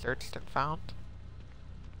being searched and found.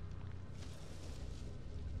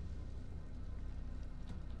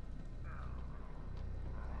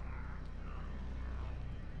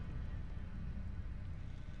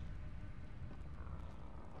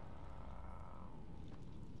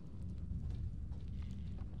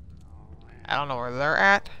 I don't know where they're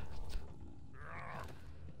at.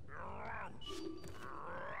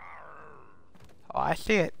 Oh, I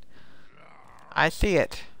see it. I see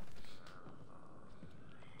it.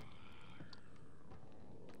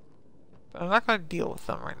 But I'm not going to deal with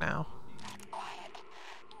them right now. Quiet.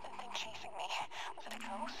 That thing chasing me. Was it a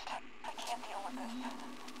ghost? I can't deal with this.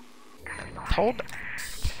 I told them.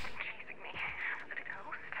 Chasing me. Was it a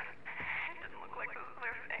ghost? It doesn't look like those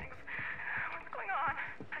other things. What's going on?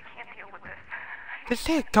 I can't deal with this. Did it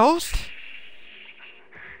say a ghost?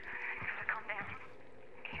 Calm down.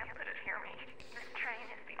 Can't let it hear me. This train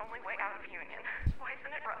is the only way out of Union. Why isn't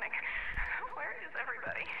it running? Where is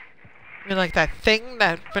everybody? You mean like that thing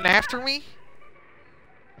that's been after me?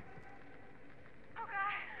 Oh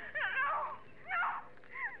God! No! No!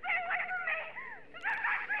 Stay away from me! Don't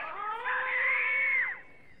touch me!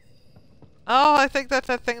 Oh, I think that's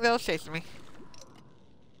that thing that was chasing me.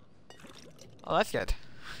 Oh, that's good.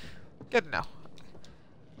 Good to know.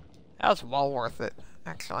 That was well worth it,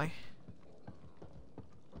 actually.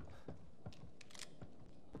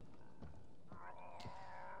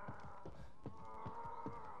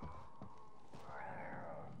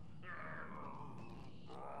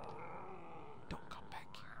 Don't come back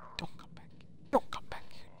here. Don't come back here. Don't come back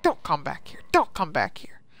here. Don't come back here. Don't come back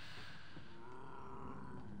here.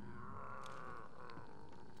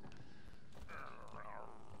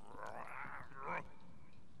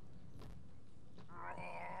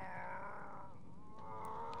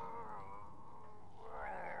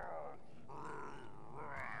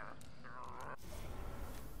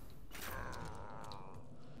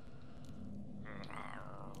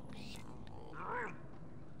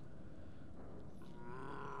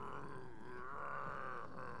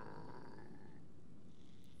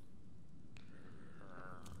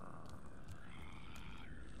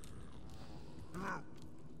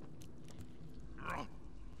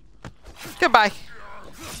 Goodbye.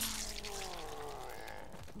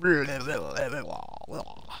 You're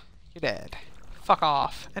dead. Fuck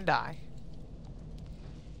off and die.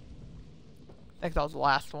 I think that was the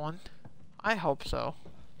last one. I hope so.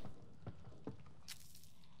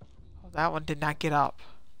 Oh, that one did not get up.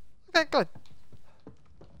 Okay, good.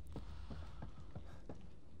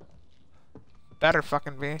 Better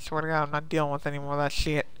fucking be. I swear to God, I'm not dealing with any more of that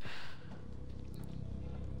shit.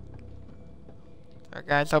 Alright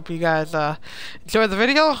guys, hope you guys enjoyed the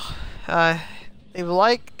video. Leave a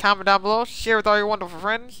like, comment down below, share with all your wonderful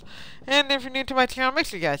friends. And if you're new to my channel, make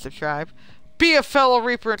sure you guys subscribe. Be a fellow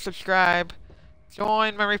Reaper and subscribe.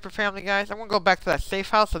 Join my Reaper family, guys. I'm gonna go back to that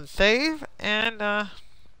safe house and save. And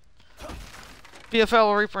be a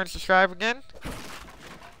fellow Reaper and subscribe again.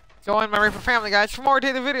 Join my Reaper family, guys, for more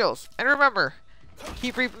daily videos. And remember,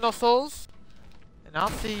 keep reaping those souls. And I'll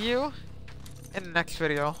see you in the next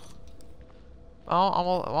video.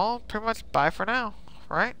 Well, pretty much bye for now,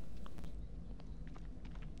 right?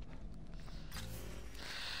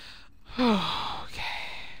 Okay.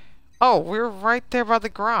 Oh, we're right there by the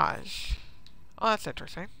garage. Oh, that's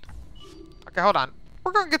interesting. Okay, hold on.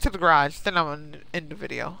 We're gonna get to the garage, then I'm gonna end the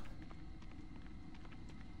video.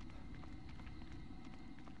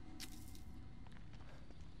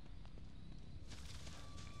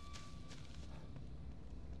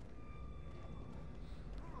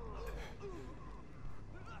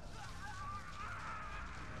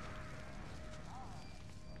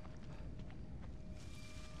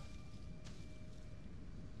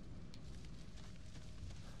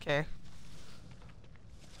 Okay.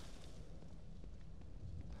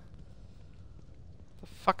 The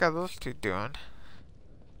fuck are those two doing?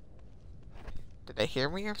 Did they hear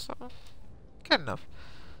me or something? Good enough.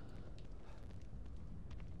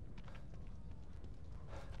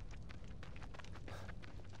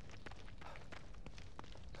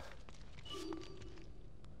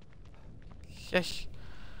 Shush.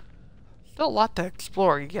 Still a lot to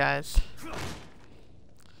explore, you guys.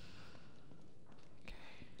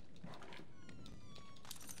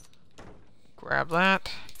 Grab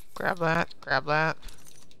that, grab that, grab that.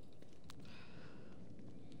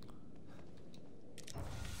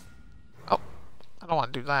 Oh, I don't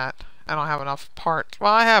want to do that. I don't have enough parts.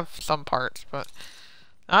 Well, I have some parts, but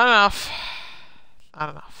not enough.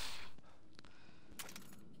 Not enough.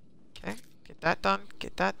 Okay, get that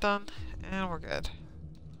done, and we're good.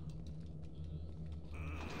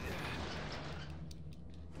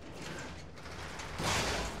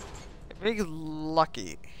 Big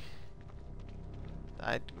lucky.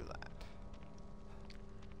 I do that.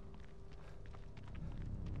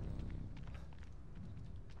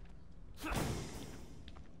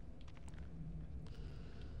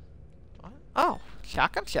 What? Oh,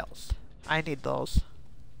 shotgun shells. I need those.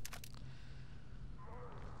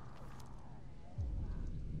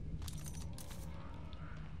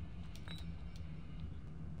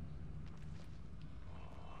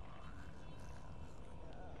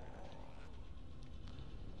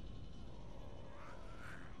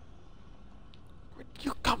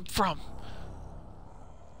 You come from?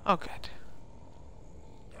 Oh, good. Okay.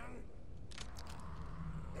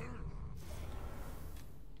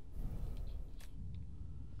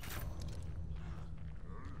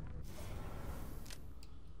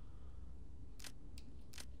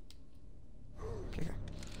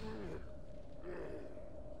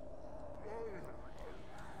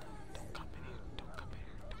 Don't come in here. Don't come in here. Don't come in here.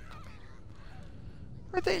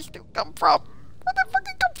 Where'd these two come from? Where'd they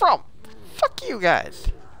fucking come from? Fuck you guys.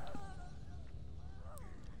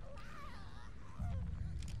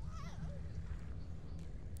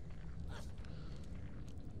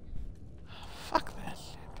 Fuck that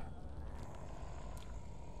shit.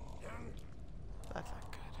 That's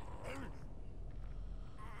not good.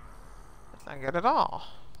 That's not good at all.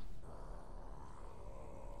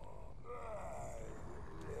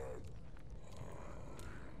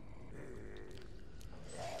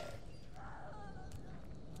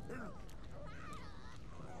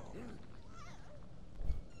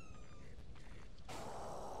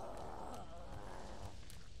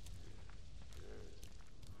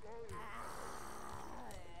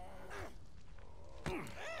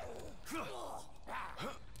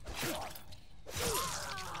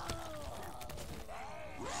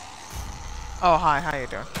 Oh, hi, how you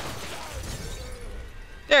doing?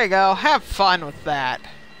 There you go, have fun with that.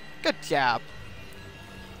 Good job.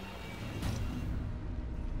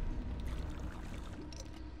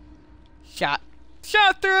 Shot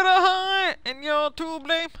through the heart, and you're to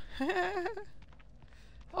blame.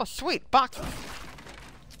 Oh, sweet, boxes.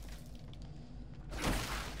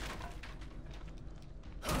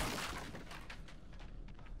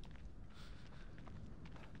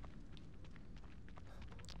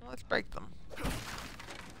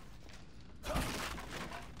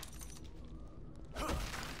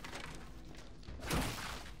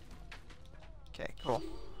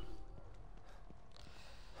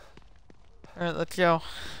 Alright, let's go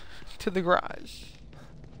to the garage.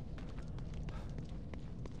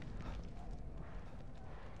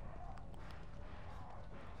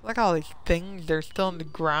 Look at all these things, they're still in the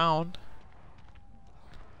ground.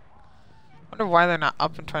 Wonder why they're not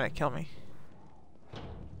up and trying to kill me.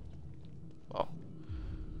 Whoa.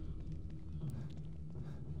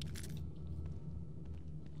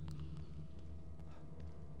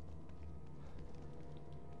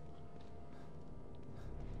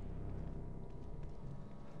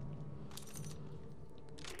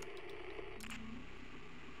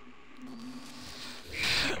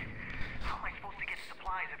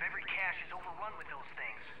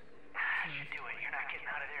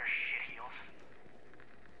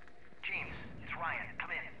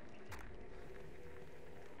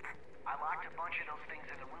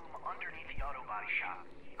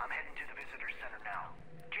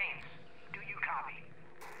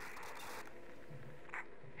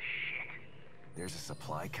 There's a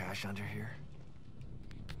supply cache under here?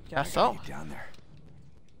 Guess I so. gotta get down there.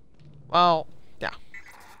 Well, yeah.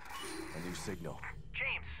 A new signal.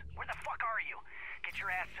 James, where the fuck are you? Get your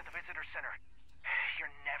ass to the visitor center. You're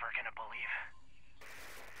never gonna believe.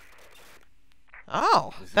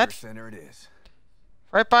 Oh, Visitor that's center it is.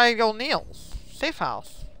 right by O'Neill's safe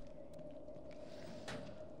house.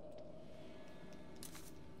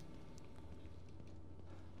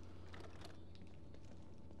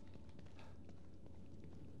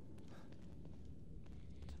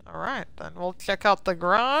 Alright, then we'll check out the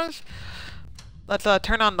garage. Let's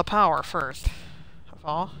turn on the power first of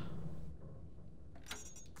all.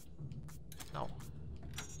 No.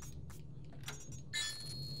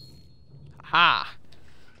 Aha!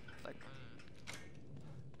 Like,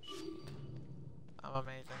 I'm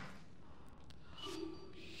amazing.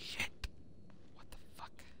 Shit. What the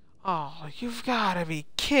fuck? Oh, you've gotta be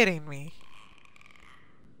kidding me.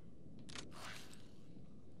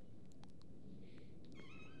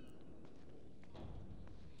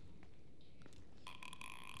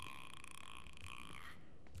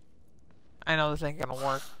 I know this ain't gonna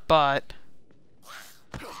work, but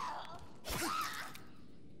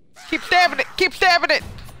keep stabbing it! Keep stabbing it!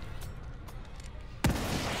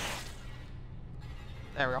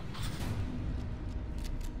 There we go.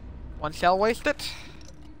 One shell wasted.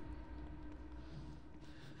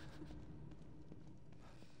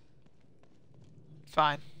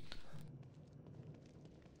 Fine.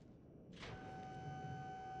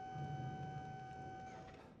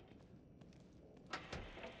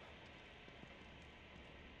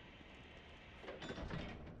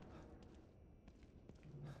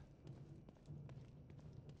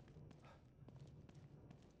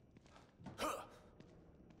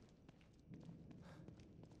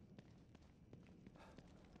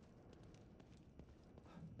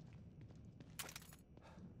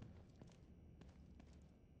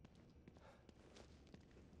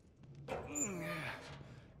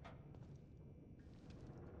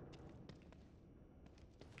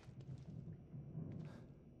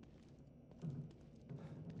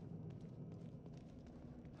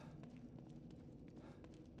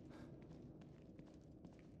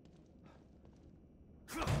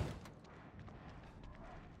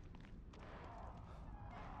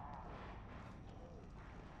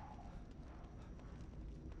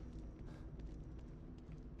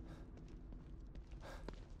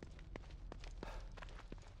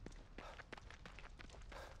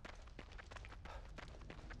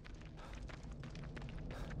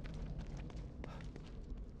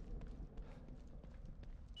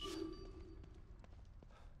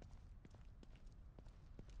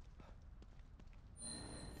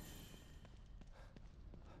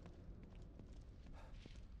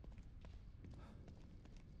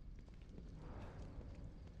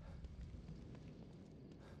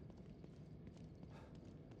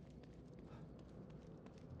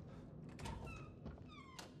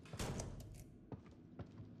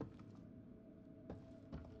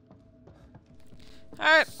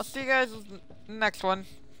 Alright, I'll see you guys in the next one.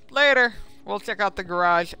 Later. We'll check out the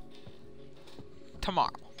garage tomorrow.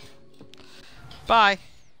 Bye.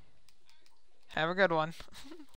 Have a good one.